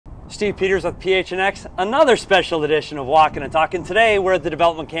Steve Peters with PHNX, another special edition of Walkin and Talkin. Today we're at the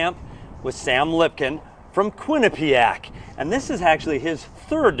development camp with Sam Lipkin from Quinnipiac. And this is actually his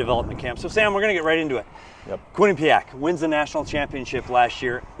third development camp. So Sam, we're gonna get right into it. Yep. Quinnipiac wins the national championship last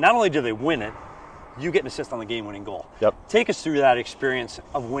year. Not only did they win it, you get an assist on the game-winning goal. Yep. Take us through that experience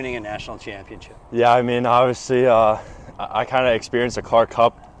of winning a national championship. Yeah, I mean, obviously, I kind of experienced a Clark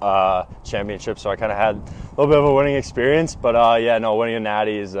Cup championship, so I kind of had a little bit of a winning experience. But yeah, no, winning a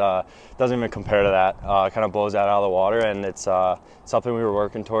natty is doesn't even compare to that. Kind of blows that out of the water, and it's something we were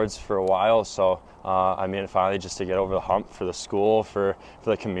working towards for a while. So I mean, finally, just to get over the hump for the school, for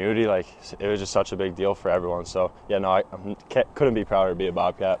the community, like it was just such a big deal for everyone. So yeah, no, I couldn't be prouder to be a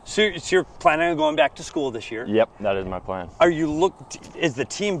Bobcat. So you're planning on going back to school this year? Yep, that is my plan. Is the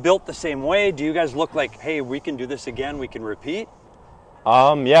team built the same way? Do you guys look like, hey, we can do this again, we can repeat?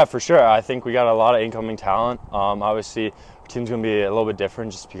 Yeah, for sure. I think we got a lot of incoming talent. Obviously, our team's going to be a little bit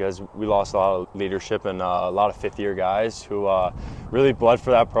different just because we lost a lot of leadership and a lot of fifth-year guys who really bled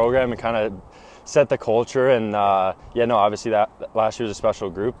for that program and kind of set the culture. And yeah, no, obviously that last year was a special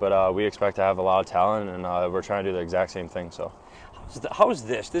group, but we expect to have a lot of talent, and we're trying to do the exact same thing. So, how is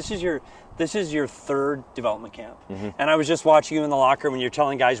this? This is your third development camp, and I was just watching you in the locker when you're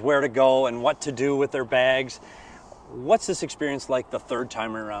telling guys where to go and what to do with their bags. What's this experience like the third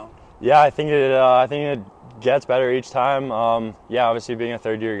time around? Yeah, I think it gets better each time. Yeah, obviously being a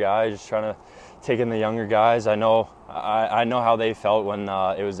third-year guy, just trying to take in the younger guys. I know how they felt when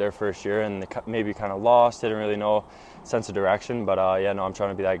it was their first year and they maybe kind of lost, didn't really know sense of direction. But yeah, no, I'm trying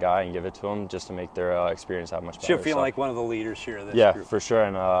to be that guy and give it to them just to make their experience that much better. So you're feeling like one of the leaders here of this group. Yeah, for sure,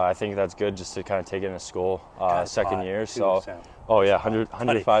 and I think that's good just to kind of take it into school second year. So. Sam. Oh yeah,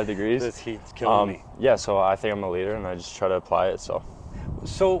 105 degrees. This heat's killing me. Yeah, so I think I'm a leader, and I just try to apply it. So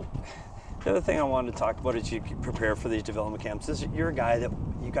the other thing I wanted to talk about is you prepare for these development camps. You're a guy that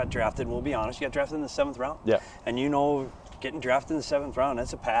you got drafted, and we'll be honest, you got drafted in the 7th round. Yeah. And you know, getting drafted in the 7th round,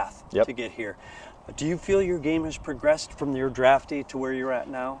 that's a path to get here. Do you feel your game has progressed from your draftee to where you're at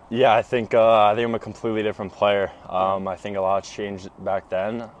now? Yeah, I think I'm a completely different player. I think a lot's changed back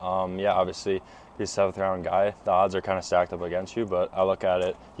then. Yeah, obviously, he's a 7th round guy. The odds are kind of stacked up against you, but I look at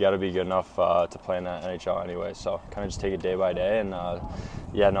it, you got to be good enough to play in that NHL anyway. So kind of just take it day by day, and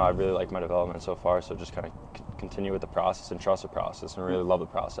yeah, no, I really like my development so far. So just kind of continue with the process and trust the process, and really love the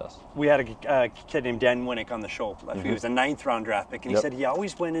process. We had a kid named Dan Winnick on the show. He was a 9th round draft pick, and he said he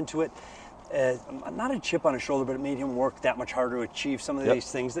always went into it. Not a chip on his shoulder, but it made him work that much harder to achieve some of these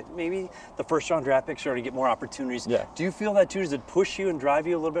things that maybe the 1st round draft picks are to get more opportunities. Yeah. Do you feel that too? Does it push you and drive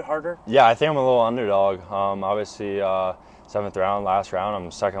you a little bit harder? Yeah, I think I'm a little underdog. Obviously, 7th round, last round, I'm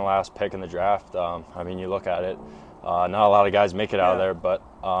 2nd last pick in the draft. I mean, you look at it, not a lot of guys make it out of there, but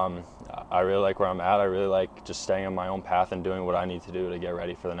I really like where I'm at. I really like just staying on my own path and doing what I need to do to get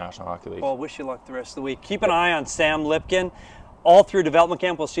ready for the National Hockey League. Well, wish you luck the rest of the week. Keep an eye on Sam Lipkin all through development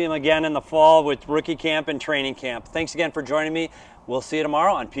camp. We'll see him again in the fall with rookie camp and training camp. Thanks again for joining me. We'll see you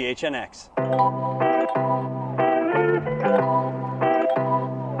tomorrow on PHNX.